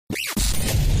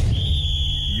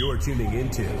You're tuning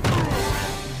into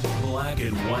Black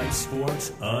and White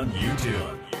Sports on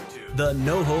YouTube. The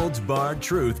no-holds-barred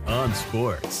truth on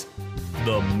sports.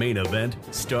 The main event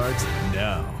starts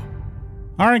now.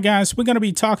 All right, guys, we're going to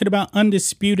be talking about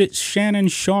undisputed Shannon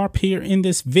Sharpe here in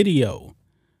this video.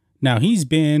 Now, he's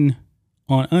been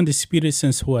on Undisputed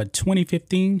since,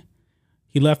 2015?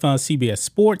 He left on CBS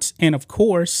Sports. And, of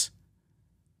course,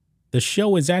 the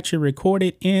show is actually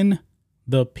recorded in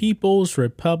the People's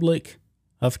Republic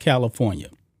of California,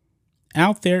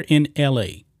 out there in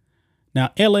L.A.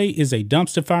 Now, L.A. is a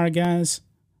dumpster fire, guys.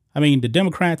 I mean, the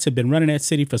Democrats have been running that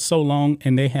city for so long,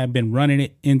 and they have been running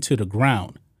it into the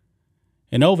ground.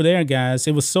 And over there, guys,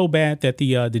 it was so bad that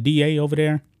the DA over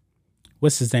there,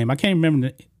 what's his name? I can't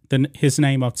remember his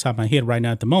name off the top of my head right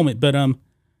now at the moment, but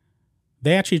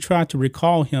they actually tried to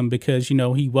recall him because,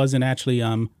 he wasn't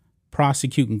actually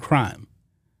prosecuting crime.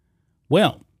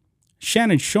 Well,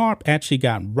 Shannon Sharpe actually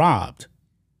got robbed.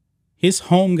 His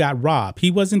home got robbed.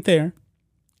 He wasn't there.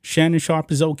 Shannon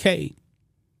Sharpe is okay.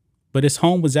 But his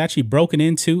home was actually broken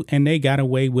into, and they got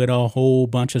away with a whole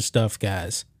bunch of stuff,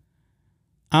 guys.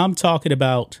 I'm talking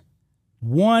about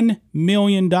 $1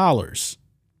 million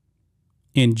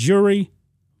in jewelry,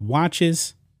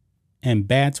 watches, and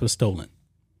bats were stolen.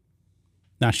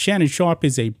 Now, Shannon Sharpe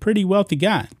is a pretty wealthy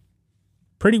guy.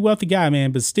 Pretty wealthy guy,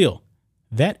 man, but still,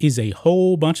 that is a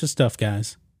whole bunch of stuff,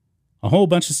 guys. A whole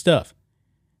bunch of stuff.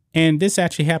 And this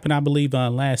actually happened, I believe,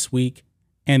 last week,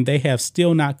 and they have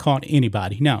still not caught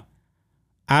anybody. Now,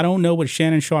 I don't know what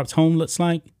Shannon Sharpe's home looks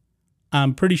like.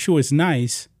 I'm pretty sure it's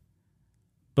nice.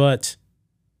 But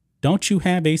don't you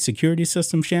have a security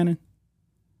system, Shannon?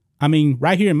 I mean,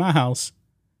 right here in my house,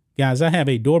 guys, I have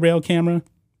a doorbell camera.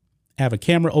 I have a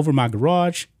camera over my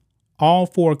garage. All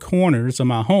four corners of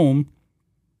my home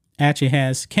actually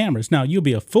has cameras. Now, you'll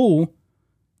be a fool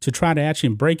to try to actually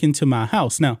break into my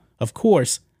house. Now, of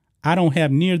course, I don't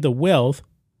have near the wealth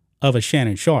of a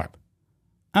Shannon Sharpe.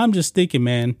 I'm just thinking,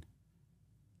 man,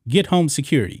 get home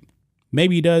security.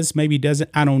 Maybe he does, maybe he doesn't.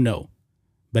 I don't know.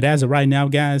 But as of right now,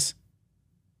 guys,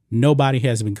 nobody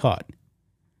has been caught.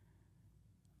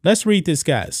 Let's read this,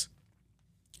 guys.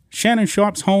 Shannon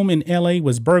Sharpe's home in L.A.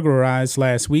 was burglarized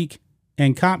last week,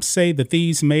 and cops say the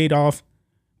thieves made off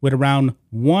with around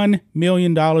 $1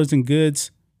 million in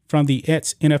goods from the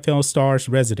ex-NFL star's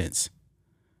residence.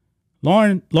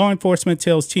 Law enforcement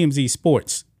tells TMZ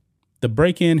Sports the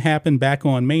break-in happened back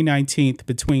on May 19th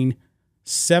between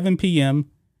 7 p.m.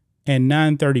 and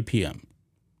 9:30 p.m.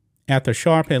 after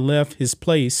Sharpe had left his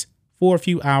place for a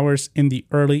few hours in the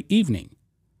early evening.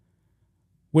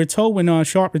 We're told when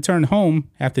Sharpe returned home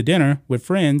after dinner with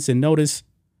friends and noticed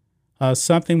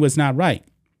something was not right,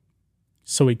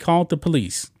 so he called the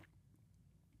police.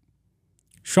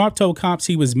 Sharpe told cops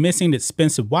he was missing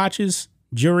expensive watches,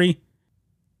 jewelry,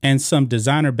 and some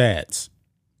designer bags.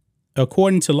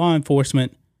 According to law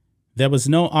enforcement, there was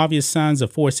no obvious signs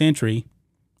of forced entry,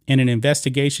 and an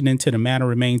investigation into the matter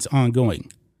remains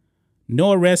ongoing.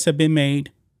 No arrests have been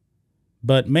made,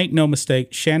 but make no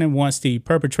mistake, Shannon wants the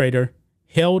perpetrator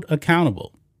held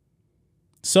accountable.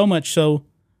 So much so,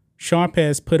 Sharpe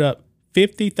has put up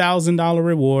 $50,000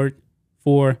 reward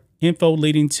for info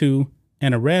leading to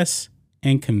an arrest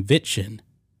and conviction.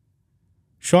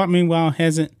 Sharpe, meanwhile,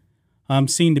 hasn't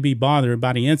seemed to be bothered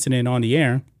by the incident on the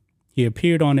air. He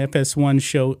appeared on FS1's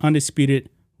show Undisputed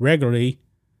regularly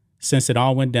since it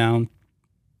all went down,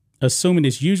 assuming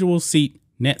his usual seat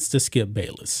next to Skip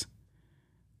Bayless.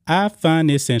 I find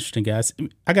this interesting, guys.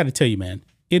 I got to tell you, man,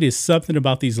 it is something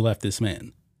about these leftists,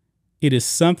 man. It is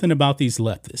something about these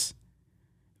leftists.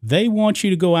 They want you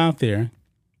to go out there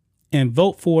and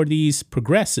vote for these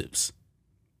progressives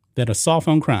that are soft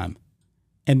on crime.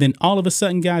 And then all of a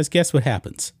sudden, guys, guess what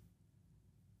happens?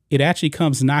 It actually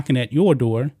comes knocking at your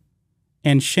door,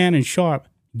 and Shannon Sharpe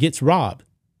gets robbed.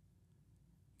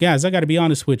 Guys, I got to be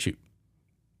honest with you.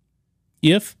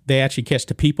 If they actually catch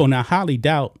the people, and I highly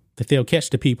doubt that they'll catch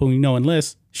the people,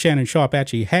 unless Shannon Sharpe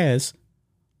actually has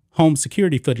home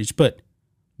security footage. But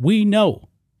we know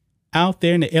out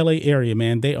there in the LA area,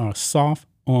 man, they are soft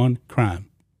on crime.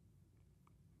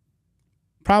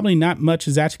 Probably not much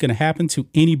is actually going to happen to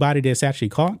anybody that's actually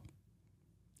caught.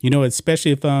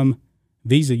 Especially if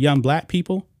these are young black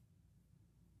people.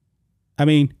 I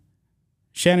mean,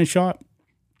 Shannon Sharpe,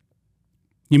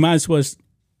 you might as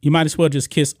well just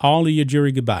kiss all of your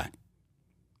jewelry goodbye.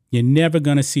 You're never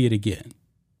going to see it again.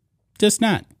 Just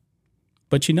not.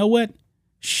 But you know what?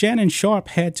 Shannon Sharpe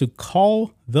had to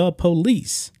call the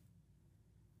police.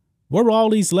 What were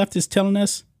all these leftists telling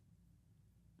us?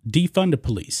 Defund the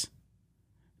police.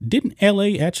 Didn't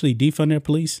LA actually defund their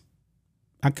police?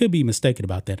 I could be mistaken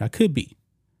about that. I could be.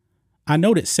 I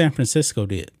know that San Francisco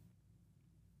did.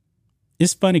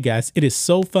 It's funny, guys. It is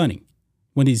so funny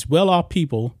when these well-off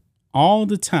people all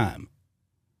the time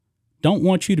don't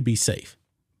want you to be safe.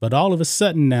 But all of a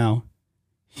sudden now,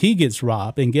 he gets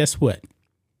robbed. And guess what?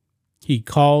 He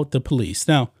called the police.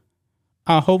 Now,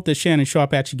 I hope that Shannon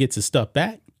Sharpe actually gets his stuff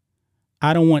back.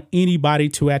 I don't want anybody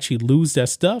to actually lose their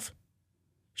stuff.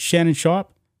 Shannon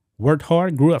Sharpe worked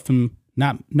hard, grew up from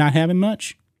not having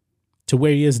much to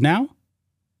where he is now.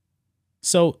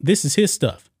 So this is his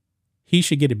stuff. He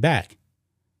should get it back.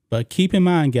 But keep in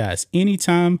mind, guys,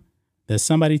 anytime that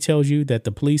somebody tells you that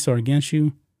the police are against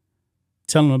you,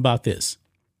 tell them about this.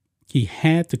 He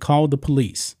had to call the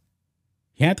police.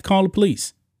 He had to call the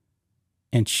police.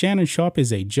 And Shannon Sharpe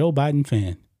is a Joe Biden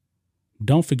fan.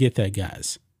 Don't forget that,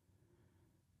 guys.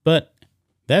 But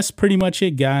that's pretty much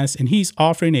it, guys. And he's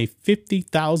offering a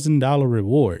 $50,000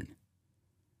 reward.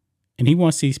 And he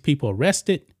wants these people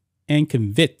arrested and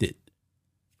convicted.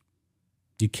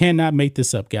 You cannot make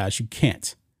this up, guys. You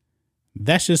can't.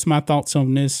 That's just my thoughts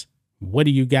on this. What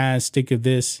do you guys think of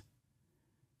this?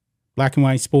 Black and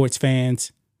white sports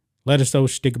fans, let us know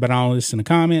what you think about all this in the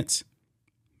comments.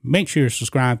 Make sure you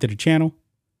subscribe to the channel.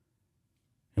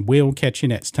 And we'll catch you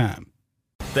next time.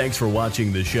 Thanks for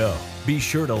watching the show. Be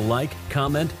sure to like,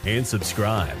 comment, and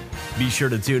subscribe. Be sure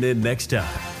to tune in next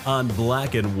time on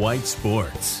Black and White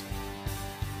Sports.